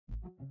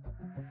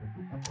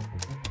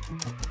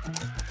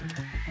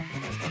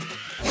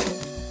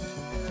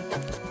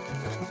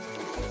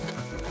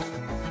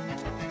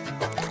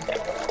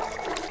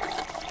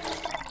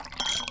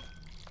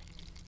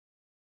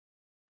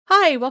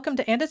Hi, welcome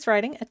to And It's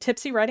Writing, a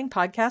tipsy writing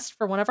podcast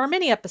for one of our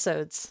mini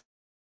episodes.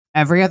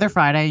 Every other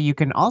Friday, you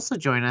can also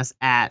join us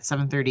at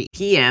 7:30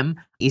 p.m.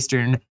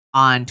 Eastern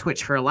on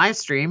Twitch for a live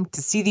stream.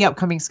 To see the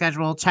upcoming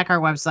schedule, check our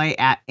website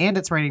at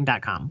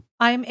anditswriting.com.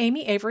 I'm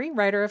Amy Avery,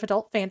 writer of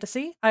adult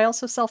fantasy. I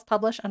also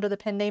self-publish under the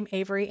pen name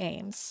Avery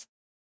Ames.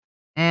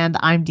 And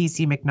I'm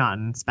D.C.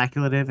 McNaughton,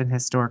 speculative and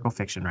historical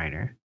fiction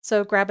writer.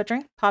 So grab a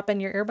drink, pop in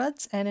your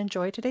earbuds, and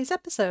enjoy today's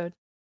episode.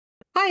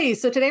 Hi,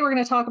 so today we're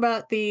going to talk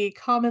about the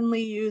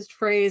commonly used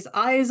phrase,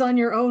 eyes on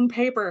your own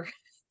paper,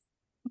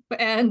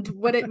 and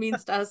what it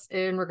means to us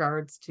in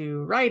regards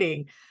to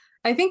writing.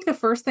 I think the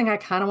first thing I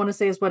kind of want to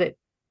say is what it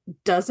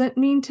doesn't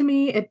mean to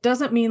me. It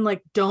doesn't mean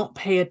like don't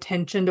pay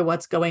attention to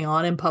what's going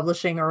on in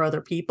publishing or other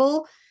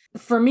people.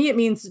 For me, it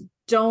means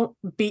don't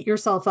beat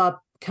yourself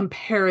up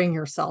comparing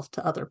yourself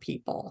to other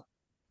people.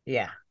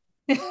 Yeah.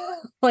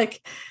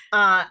 Like,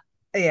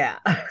 yeah.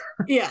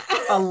 yeah.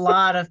 A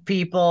lot of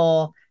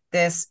people,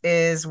 this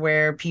is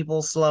where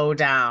people slow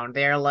down.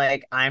 They're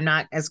like, I'm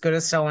not as good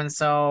as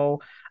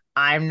so-and-so.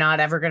 I'm not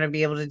ever going to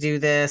be able to do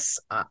this.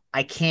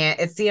 I can't.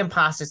 It's the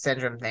imposter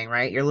syndrome thing,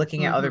 right? You're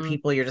looking at other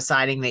people. You're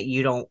deciding that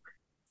you don't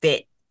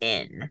fit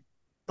in.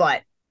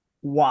 But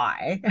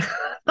why?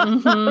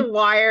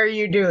 Why are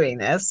you doing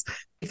this?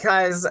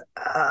 Because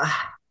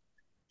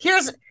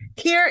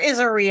here is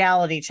a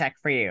reality check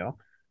for you.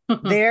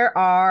 There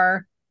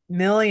are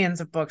millions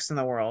of books in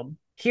the world.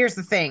 Here's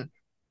the thing.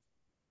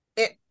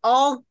 It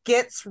all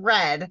gets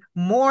read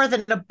more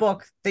than a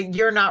book that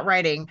you're not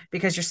writing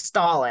because you're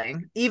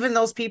stalling. Even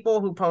those people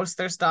who post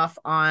their stuff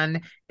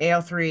on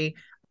AO3,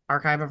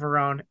 Archive of Our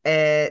Own,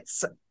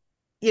 it's,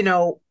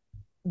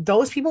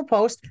 those people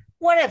post,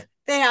 what if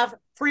they have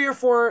 3 or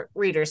 4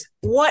 readers?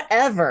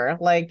 Whatever.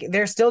 Like,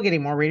 they're still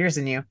getting more readers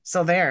than you.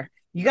 So there,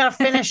 you got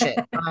to finish it.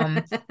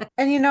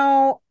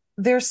 And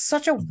there's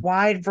such a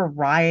wide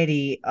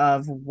variety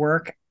of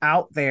work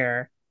out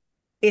there.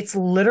 It's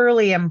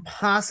literally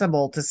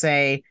impossible to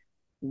say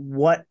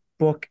what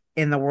book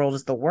in the world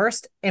is the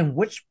worst and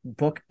which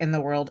book in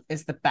the world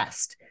is the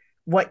best.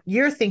 What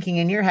you're thinking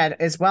in your head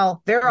is,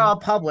 well, they're all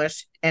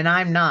published and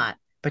I'm not,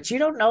 but you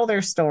don't know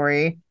their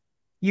story.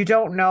 You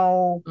don't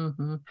know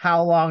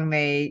how long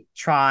they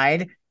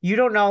tried. You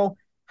don't know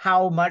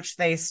how much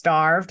they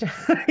starved.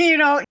 You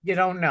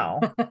don't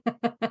know.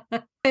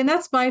 And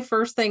that's my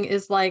first thing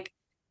is like,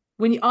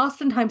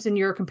 oftentimes when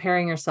you're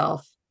comparing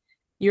yourself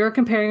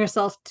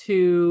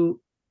to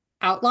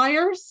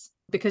outliers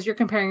because you're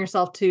comparing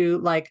yourself to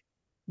like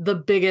the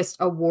biggest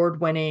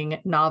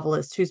award-winning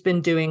novelist who's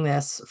been doing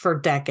this for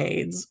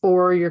decades,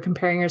 or you're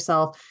comparing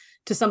yourself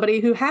to somebody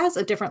who has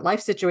a different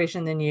life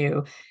situation than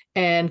you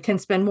and can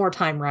spend more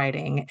time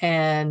writing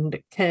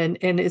and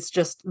is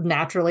just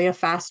naturally a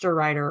faster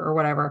writer or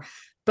whatever.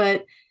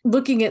 But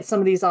looking at some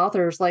of these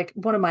authors, like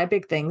one of my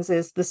big things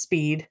is the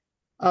speed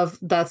of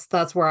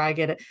that's where I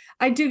get it.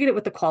 I do get it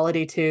with the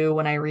quality too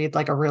when I read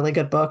like a really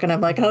good book and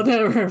I'm like, I'll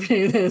never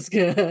be this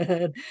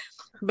good.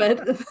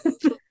 But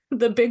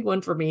the big one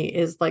for me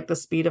is like the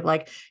speed of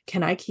like,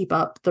 can I keep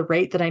up the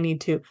rate that I need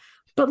to?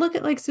 But look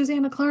at like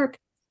Susanna Clark,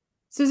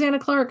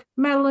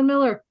 Madeline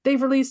Miller.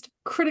 They've released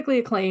critically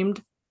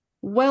acclaimed,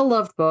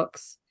 well-loved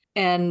books,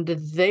 and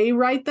they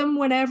write them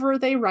whenever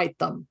they write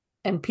them,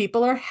 and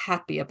people are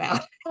happy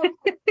about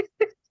it.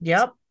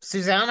 Yep.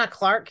 Susanna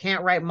Clark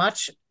can't write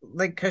much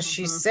because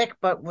she's sick,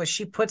 but when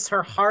she puts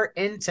her heart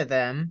into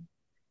them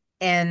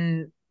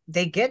and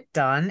they get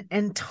done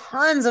and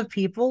tons of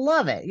people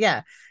love it.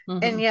 Yeah.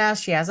 And yeah,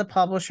 she has a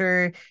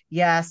publisher.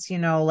 Yes,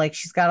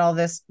 she's got all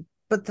this.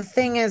 But the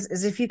thing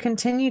is if you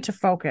continue to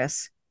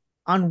focus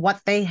on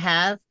what they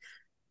have,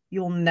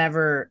 you'll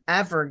never,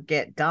 ever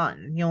get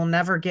done. You'll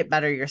never get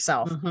better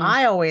yourself.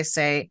 I always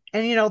say,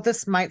 and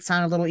this might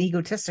sound a little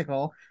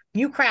egotistical,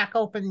 you crack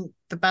open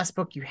the best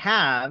book you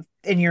have,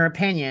 in your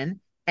opinion,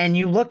 and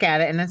you look at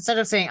it, and instead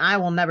of saying, I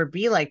will never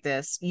be like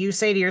this, you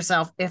say to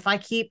yourself, if I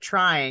keep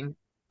trying,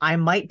 I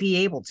might be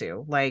able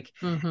to.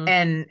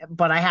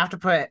 But I have to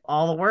put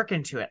all the work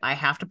into it. I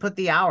have to put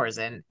the hours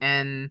in,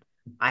 and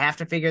I have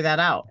to figure that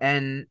out.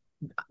 And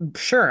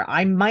sure,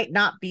 I might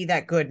not be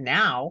that good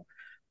now,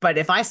 but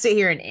if I sit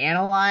here and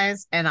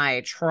analyze and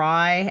I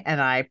try and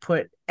I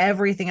put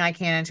everything I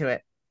can into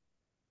it,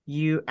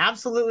 you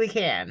absolutely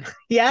can.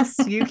 Yes,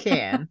 you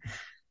can.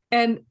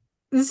 And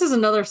this is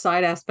another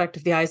side aspect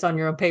of the eyes on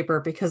your own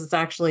paper, because it's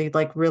actually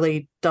like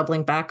really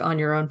doubling back on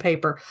your own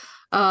paper.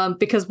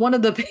 Because one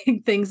of the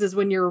big things is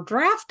when you're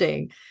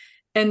drafting,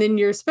 and then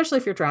especially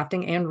if you're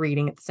drafting and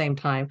reading at the same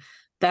time,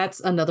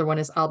 that's another one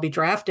is I'll be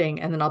drafting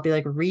and then I'll be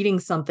like reading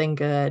something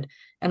good,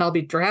 and I'll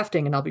be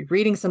drafting and I'll be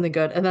reading something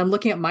good. And then I'm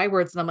looking at my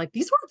words and I'm like,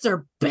 these words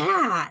are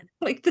bad.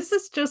 Like, this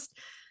is just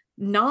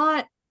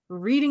not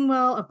reading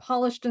well and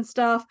polished and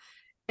stuff.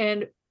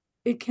 And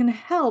it can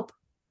help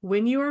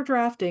when you are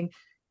drafting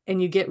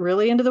and you get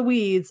really into the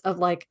weeds of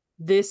like,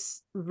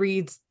 this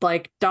reads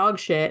like dog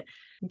shit.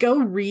 Go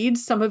read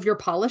some of your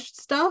polished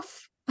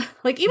stuff.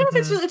 Like, even if it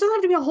doesn't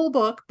have to be a whole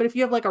book, but if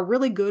you have like a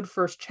really good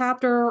first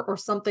chapter or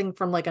something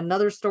from like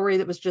another story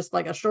that was just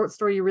like a short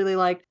story you really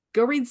liked,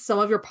 go read some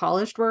of your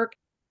polished work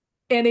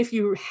And if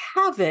you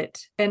have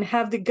it and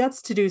have the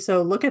guts to do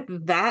so, look at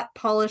that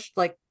polished,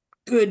 like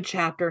good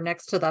chapter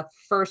next to the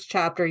first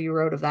chapter you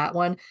wrote of that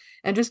one,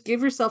 and just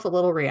give yourself a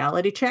little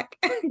reality check.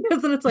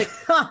 Because then it's like,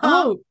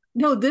 oh,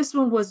 no, this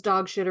one was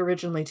dog shit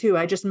originally too.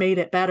 I just made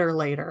it better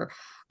later.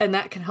 And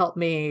that can help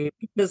me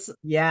because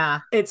Yeah.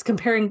 it's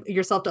comparing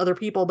yourself to other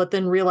people, but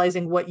then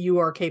realizing what you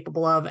are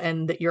capable of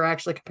and that you're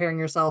actually comparing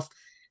yourself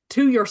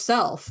to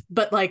yourself,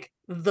 but like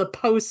the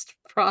post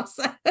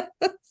process.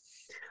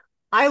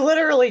 I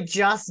literally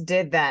just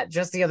did that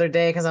just the other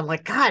day because I'm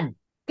like, God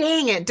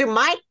dang it. Do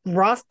my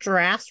rough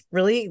drafts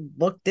really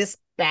look this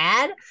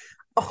bad?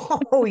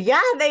 Oh, yeah,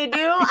 they do.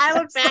 I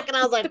looked back and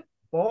I was like,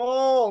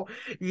 oh,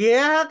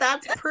 yeah,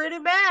 that's pretty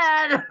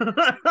bad.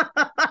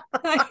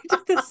 I did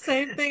the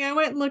same thing. I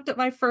went and looked at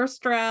my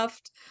first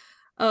draft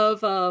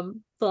of The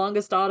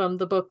Longest Autumn,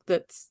 the book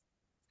that's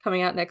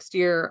coming out next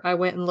year. I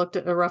went and looked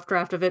at a rough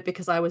draft of it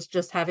because I was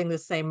just having the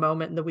same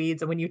moment in the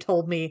weeds. And when you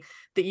told me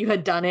that you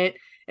had done it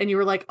and you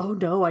were like, oh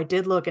no, I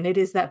did look and it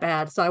is that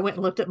bad. So I went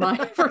and looked at my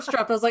first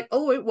draft. I was like,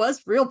 oh, it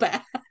was real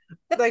bad.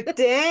 Like,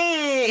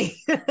 dang.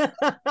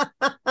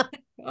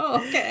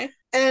 Oh, okay.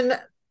 And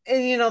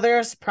you know,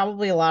 there's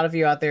probably a lot of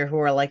you out there who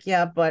are like,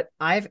 yeah, but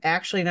I've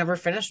actually never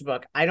finished a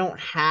book. I don't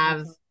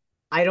have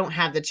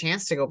the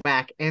chance to go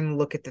back and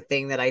look at the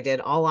thing that I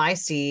did. All I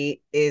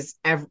see is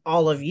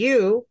all of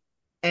you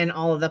and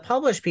all of the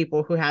published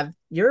people who have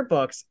your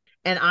books,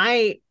 and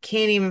I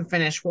can't even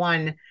finish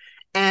one.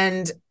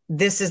 And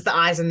this is the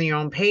eyes on your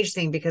own page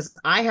thing, because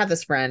I have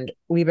this friend,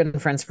 we've been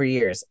friends for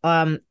years.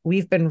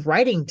 We've been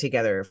writing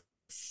together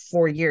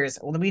for years.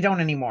 Well, we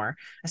don't anymore.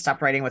 I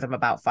stopped writing with him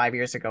about 5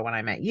 years ago when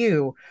I met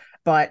you.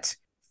 But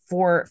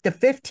for the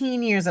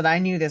 15 years that I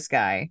knew this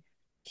guy,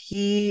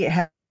 he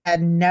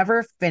had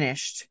never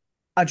finished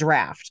a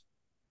draft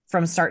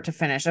from start to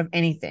finish of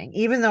anything,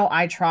 even though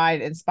I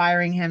tried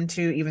inspiring him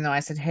to, even though I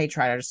said, hey,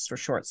 try just a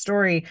short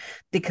story,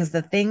 because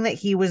the thing that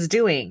he was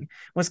doing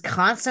was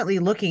constantly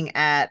looking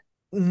at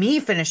me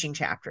finishing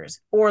chapters,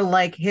 or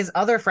like his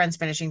other friends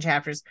finishing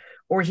chapters,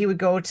 or he would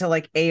go to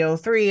like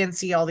AO3 and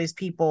see all these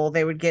people.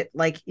 They would get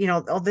like, you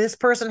know, oh, this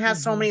person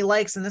has so many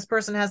likes and this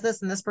person has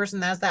this and this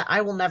person has that.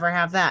 I will never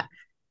have that.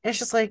 And it's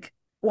just like,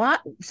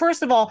 what?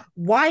 First of all,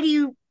 why do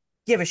you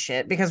give a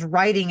shit? Because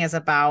writing is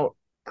about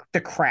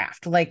the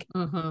craft. Like,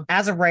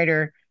 as a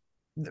writer,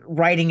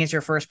 writing is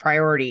your first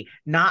priority,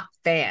 not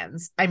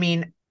fans. I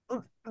mean,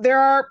 there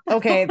are,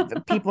 okay,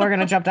 people are going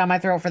to jump down my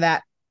throat for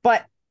that,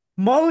 but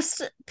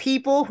most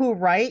people who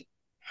write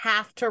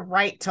have to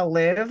write to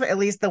live, at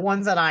least the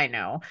ones that I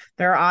know.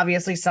 There are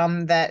obviously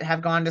some that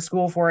have gone to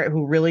school for it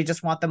who really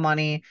just want the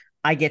money.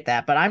 I get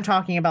that. But I'm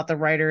talking about the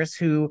writers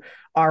who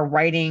are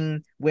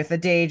writing with a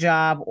day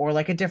job or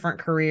like a different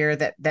career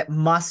that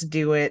must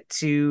do it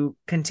to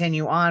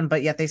continue on,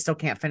 but yet they still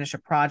can't finish a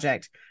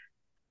project.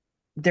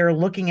 They're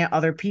looking at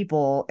other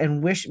people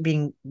and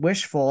being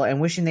wishful and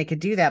wishing they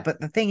could do that.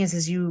 But the thing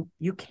is you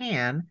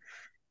can.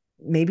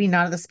 Maybe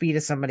not at the speed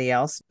of somebody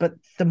else, but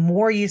the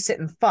more you sit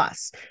and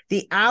fuss,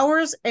 the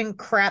hours and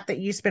crap that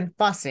you spend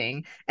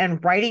fussing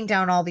and writing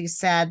down all these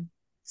sad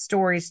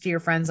stories to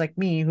your friends like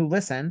me who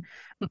listen,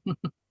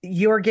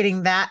 you're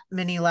getting that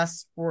many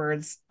less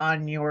words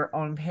on your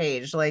own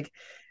page. Like,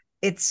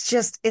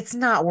 it's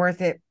not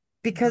worth it,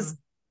 because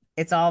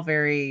it's all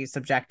very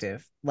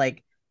subjective.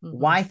 Like,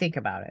 why think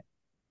about it?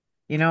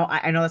 You know,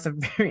 I know that's a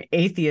very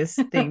atheist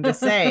thing to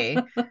say,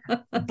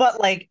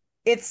 but like,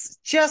 it's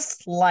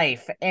just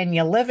life and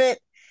you live it,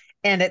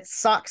 and it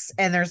sucks,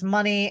 and there's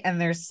money and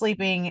there's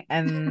sleeping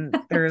and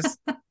there's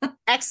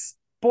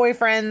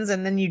ex-boyfriends,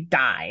 and then you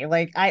die.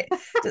 Like,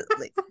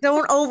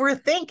 don't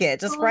overthink it.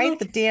 Just write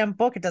the damn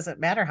book. It doesn't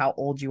matter how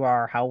old you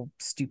are, how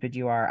stupid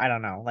you are. I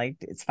don't know. Like,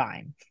 it's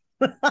fine.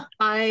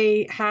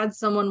 I had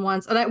someone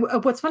once, and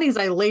what's funny is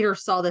I later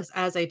saw this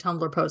as a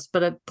Tumblr post,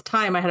 but at the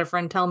time I had a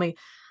friend tell me,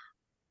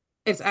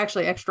 it's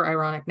actually extra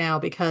ironic now,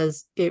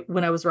 because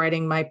when I was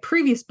writing my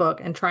previous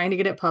book and trying to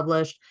get it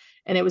published,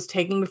 and it was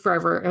taking me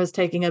forever, it was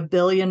taking a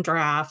billion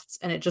drafts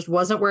and it just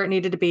wasn't where it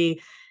needed to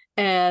be.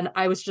 And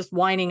I was just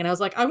whining and I was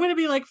like, I'm going to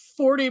be like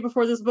 40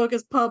 before this book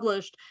is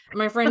published. And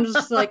my friend was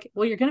just like,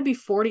 well, you're going to be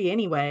 40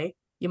 anyway.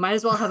 You might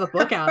as well have a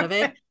book out of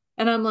it.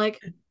 And I'm like,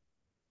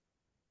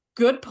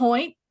 good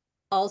point.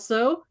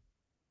 Also,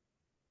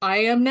 I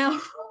am now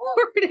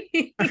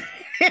 40.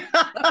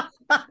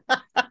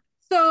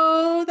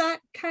 So that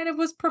kind of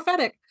was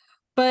prophetic.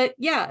 But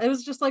yeah, it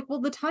was just like,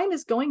 well, the time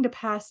is going to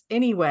pass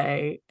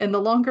anyway. And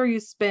the longer you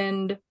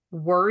spend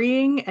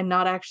worrying and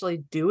not actually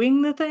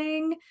doing the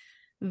thing,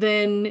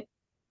 then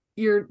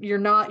you're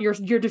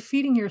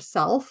defeating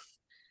yourself.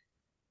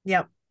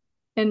 Yep.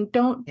 And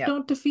don't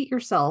defeat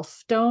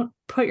yourself. Don't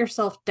put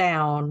yourself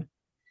down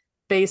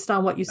based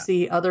on what you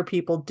see other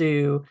people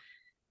do.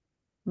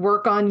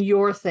 Work on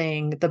your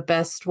thing the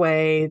best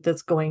way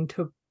that's going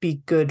to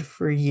be good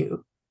for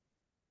you.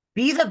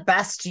 Be the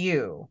best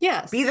you.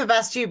 Yes. Be the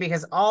best you,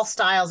 because all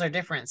styles are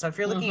different. So if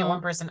you're looking at one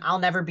person, I'll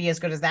never be as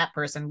good as that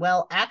person.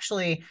 Well,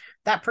 actually,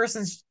 that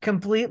person's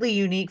completely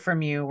unique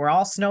from you. We're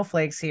all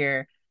snowflakes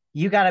here.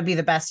 You got to be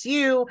the best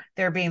you.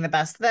 They're being the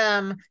best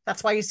them.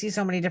 That's why you see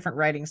so many different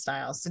writing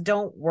styles. So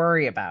don't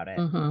worry about it,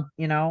 Mm-hmm.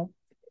 you know?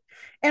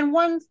 And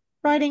one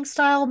writing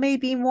style may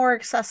be more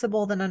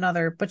accessible than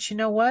another, but you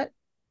know what?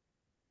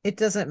 It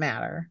doesn't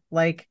matter.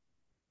 Like,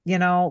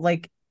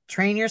 like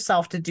train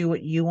yourself to do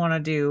what you want to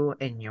do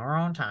in your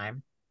own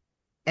time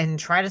and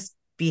try to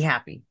be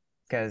happy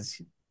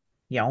because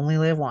you only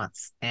live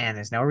once and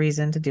there's no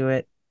reason to do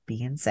it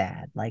being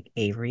sad, like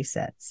Avery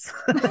says.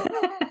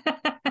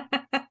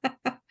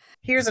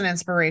 Here's an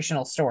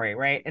inspirational story,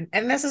 right?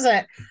 And this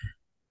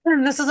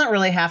doesn't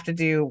really have to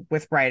do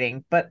with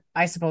writing, but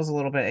I suppose a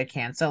little bit it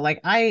can. So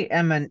like I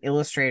am an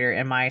illustrator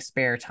in my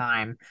spare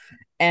time.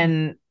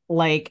 And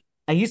like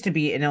I used to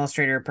be an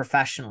illustrator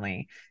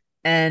professionally.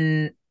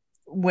 And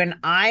when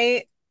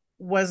I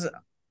was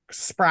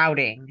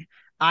sprouting,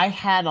 I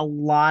had a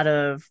lot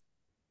of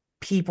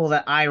people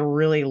that I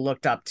really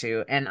looked up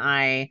to, and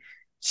I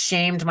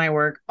shamed my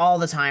work all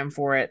the time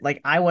for it.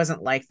 Like I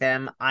wasn't like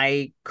them.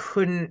 I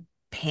couldn't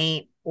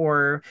paint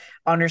or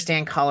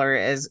understand color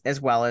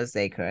as well as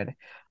they could.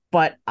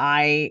 But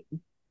I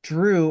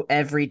drew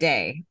every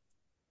day.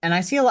 And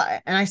I see a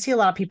lot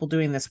of people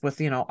doing this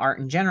with, art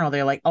in general.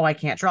 They're like, "Oh, I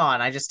can't draw."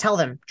 And I just tell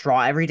them,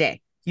 "Draw every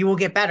day. You will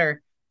get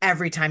better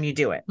every time you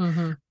do it."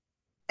 Mm-hmm.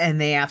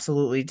 And they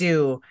absolutely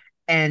do.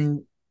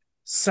 And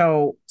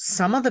so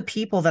some of the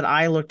people that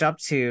I looked up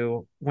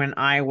to when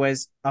I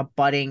was a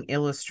budding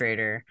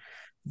illustrator,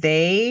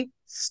 they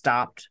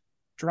stopped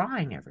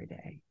drawing every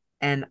day.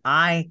 And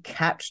I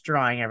kept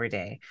drawing every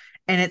day.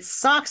 And it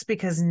sucks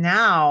because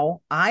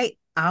now I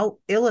out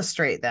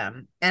illustrate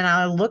them and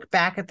I look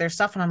back at their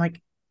stuff and I'm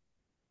like,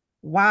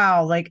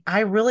 wow, like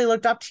I really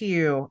looked up to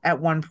you at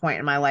one point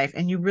in my life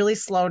and you really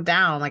slowed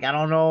down. Like, I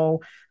don't know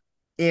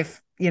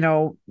if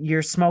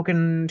you're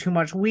smoking too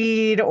much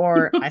weed,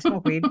 or I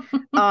smoke weed,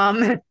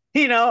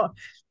 you know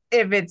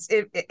if it's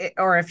if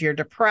or if you're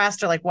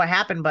depressed or like what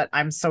happened, but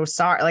I'm so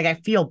sorry. Like I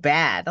feel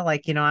bad,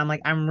 like I'm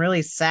like I'm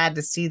really sad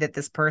to see that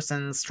this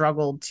person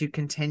struggled to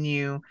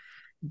continue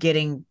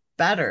getting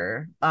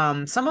better.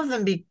 Some of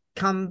them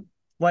become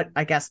what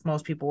I guess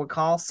most people would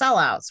call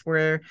sellouts,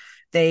 where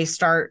they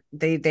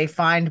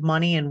find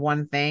money in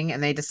one thing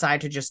and they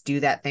decide to just do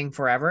that thing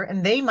forever.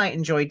 And they might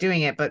enjoy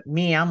doing it, but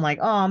me, I'm like,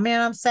 oh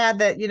man, I'm sad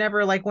that you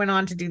never like went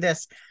on to do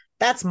this.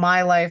 That's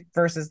my life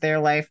versus their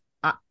life.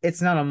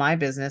 It's none of my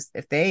business.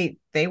 If they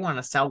want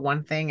to sell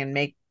one thing and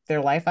make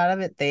their life out of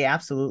it, they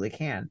absolutely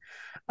can.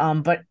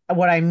 But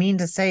what I mean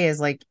to say is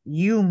like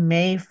you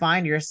may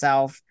find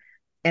yourself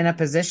in a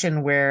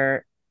position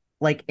where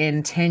like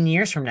in 10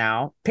 years from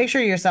now,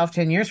 picture yourself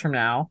 10 years from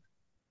now,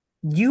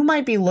 you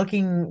might be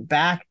looking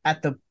back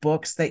at the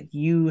books that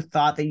you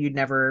thought that you'd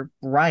never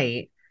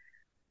write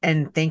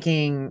and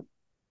thinking,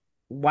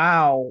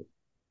 wow,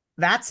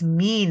 that's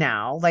me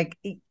now. Like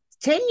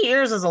 10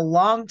 years is a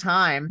long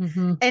time.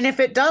 Mm-hmm. And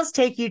if it does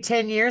take you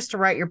 10 years to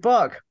write your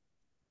book,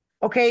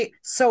 okay,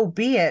 so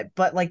be it.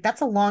 But like that's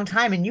a long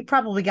time, and you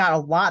probably got a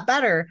lot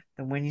better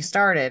than when you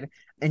started.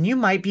 And you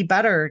might be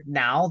better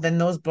now than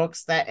those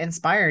books that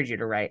inspired you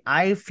to write.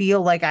 I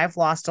feel like I've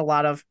lost a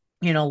lot of,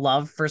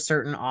 love for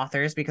certain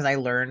authors because I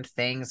learned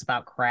things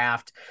about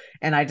craft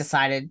and I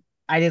decided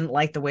I didn't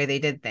like the way they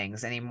did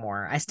things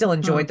anymore. I still Mm-hmm.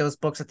 enjoyed those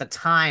books at the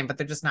time, but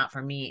they're just not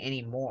for me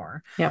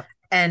anymore. Yep.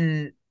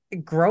 And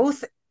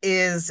growth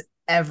is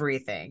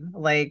everything.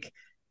 Like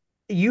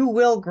you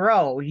will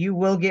grow, you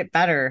will get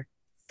better.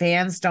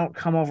 Fans don't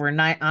come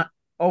overnight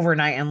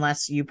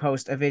unless you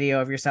post a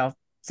video of yourself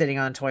sitting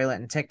on a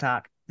toilet and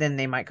TikTok, then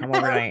they might come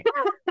overnight.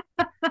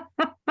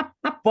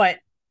 But,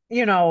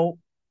 you know,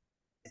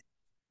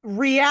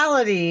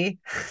 reality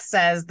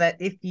says that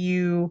if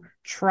you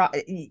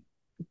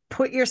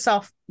put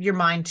your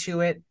mind to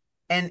it,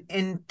 and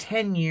in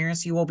 10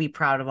 years you will be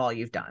proud of all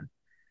you've done.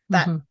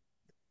 That Mm-hmm.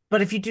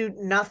 But if you do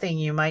nothing,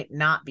 you might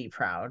not be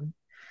proud.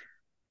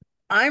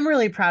 I'm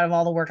really proud of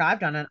all the work I've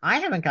done, and I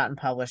haven't gotten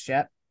published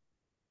yet.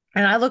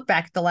 And I look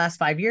back at the last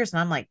 5 years and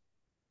I'm like,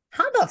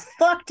 how the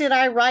fuck did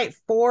I write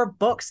 4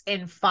 books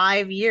in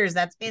 5 years?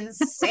 That's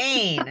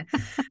insane.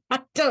 I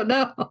don't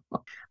know.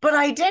 But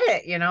I did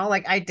it,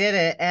 like I did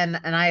it. And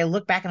I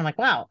look back and I'm like,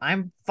 wow,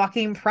 I'm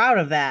fucking proud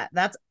of that.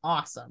 That's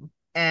awesome.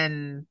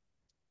 And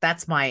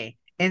that's my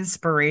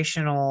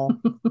inspirational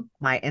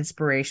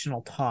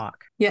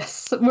talk.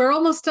 Yes, we're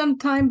almost done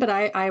time, but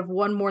I have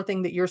one more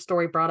thing that your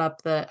story brought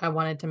up that I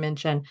wanted to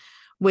mention,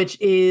 which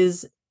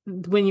is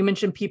when you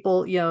mentioned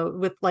people,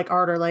 with like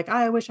art, or like,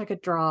 I wish I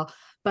could draw,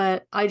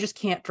 but I just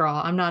can't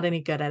draw. I'm not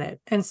any good at it.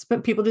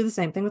 And people do the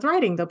same thing with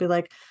writing. They'll be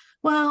like,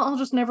 well, I'll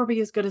just never be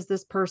as good as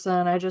this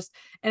person.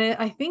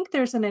 I think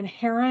there's an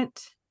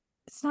inherent,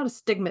 it's not a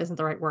stigma, isn't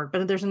the right word,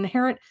 but there's an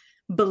inherent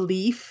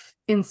belief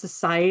in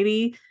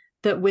society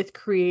that with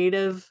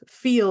creative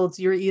fields,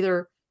 you're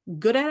either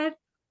good at it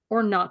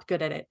or not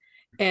good at it.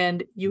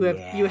 And you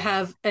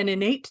have an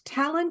innate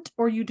talent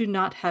or you do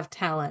not have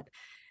talent.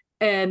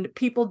 And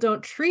people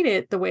don't treat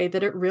it the way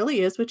that it really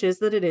is, which is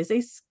that it is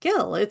a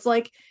skill. It's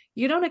like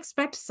you don't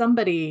expect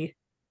somebody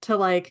to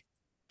like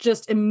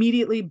just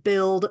immediately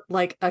build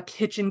like a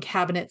kitchen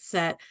cabinet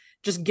set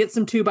just get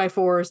some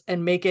 2x4s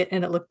and make it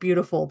and it look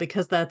beautiful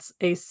because that's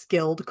a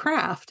skilled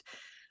craft.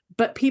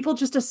 But people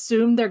just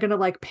assume they're going to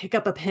like pick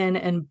up a pen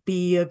and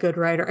be a good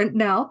writer. And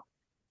now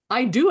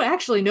I do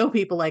actually know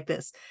people like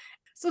this.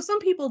 So some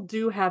people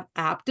do have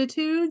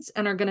aptitudes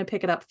and are going to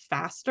pick it up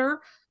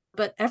faster,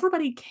 but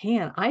everybody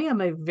can. I am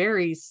a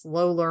very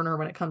slow learner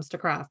when it comes to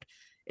craft.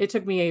 It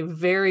took me a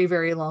very,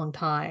 very long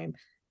time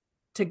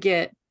to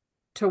get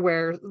to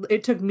where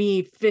it took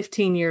me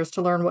 15 years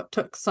to learn what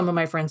took some of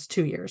my friends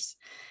 2 years.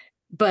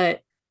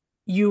 But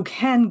you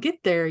can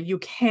get there. You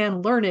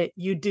can learn it.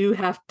 You do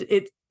have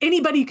to,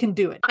 anybody can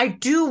do it. I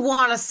do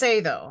want to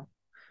say though,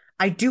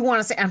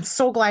 I'm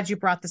so glad you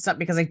brought this up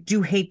because I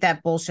do hate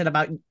that bullshit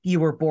about you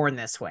were born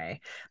this way.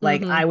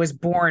 Like I was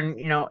born,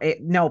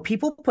 no,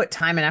 people put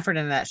time and effort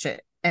into that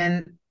shit.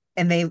 And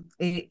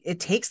it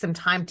takes them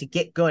time to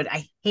get good.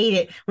 I hate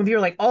it when people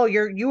are like, oh,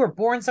 you were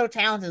born so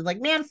talented.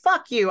 Like, man,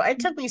 fuck you. It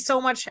took me so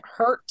much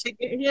hurt to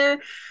get here.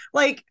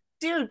 Like,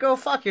 dude, go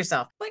fuck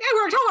yourself. Like I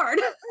worked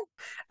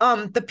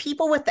hard. The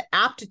people with the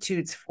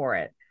aptitudes for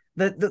it,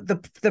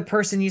 the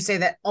person you say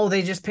that, oh,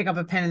 they just pick up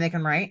a pen and they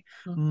can write.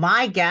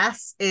 My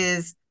guess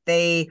is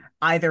they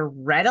either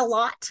read a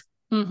lot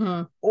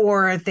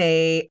or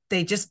they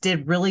just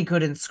did really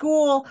good in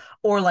school,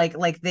 or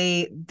like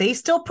they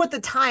still put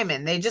the time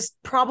in. They just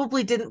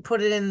probably didn't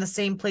put it in the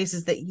same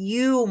places that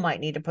you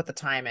might need to put the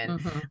time in.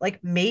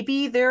 Like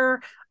maybe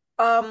their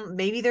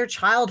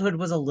childhood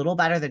was a little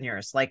better than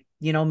yours. Like,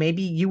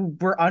 maybe you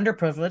were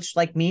underprivileged,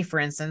 like me, for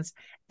instance,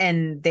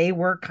 and they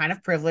were kind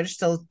of privileged,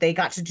 so they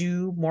got to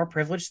do more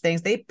privileged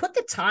things. They put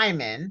the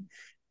time in.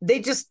 They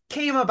just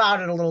came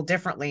about it a little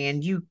differently,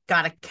 and you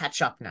got to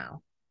catch up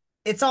now.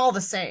 It's all the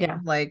same. Yeah.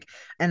 Like,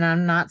 and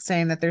I'm not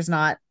saying that there's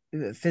not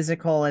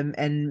physical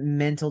and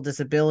mental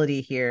disability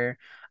here,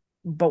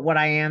 but what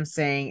I am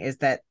saying is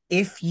that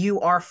if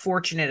you are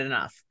fortunate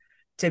enough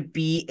to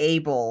be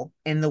able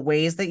in the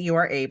ways that you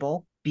are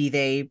able, be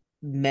they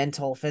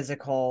mental,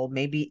 physical,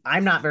 maybe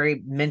I'm not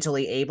very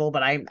mentally able,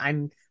 but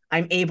I'm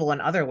able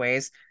in other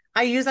ways.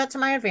 I use that to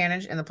my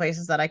advantage in the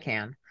places that I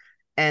can.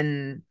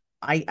 And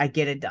I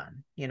get it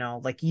done.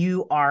 Like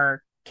you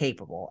are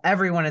capable.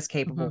 Everyone is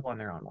capable in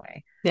their own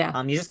way.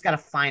 Yeah. You just got to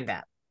find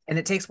that. And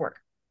it takes work.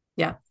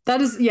 Yeah. That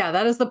is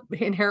the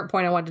inherent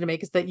point I wanted to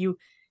make, is that you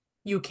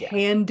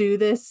can do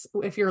this.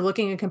 If you're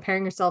looking and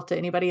comparing yourself to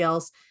anybody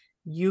else,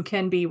 you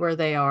can be where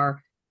they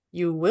are.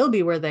 You will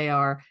be where they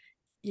are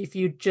if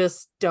you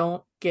just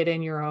don't get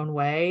in your own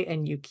way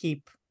and you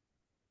keep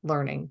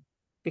learning,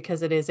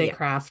 because it is a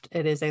craft.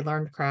 It is a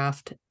learned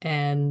craft,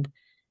 and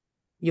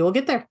you will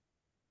get there.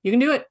 You can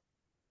do it.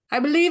 I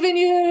believe in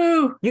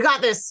you. You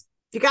got this.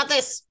 You got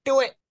this.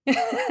 Do it.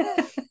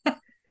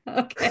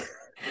 Okay.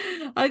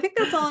 I think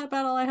that's all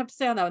I have to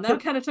say on that one.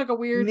 That kind of took a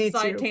weird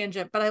side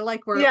tangent, but I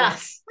like where it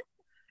went.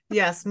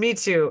 Yes, me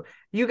too.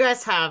 You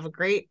guys have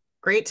great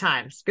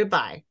times.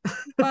 Goodbye.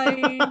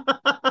 Bye.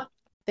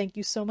 Thank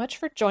you so much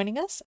for joining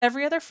us.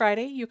 Every other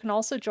Friday, you can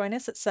also join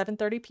us at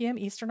 7:30 p.m.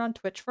 Eastern on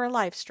Twitch for a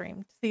live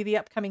stream. To see the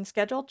upcoming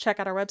schedule, check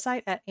out our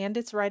website at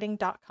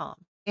anditswriting.com.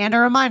 And a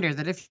reminder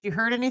that if you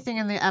heard anything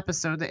in the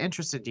episode that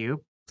interested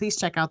you, please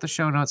check out the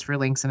show notes for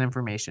links and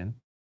information.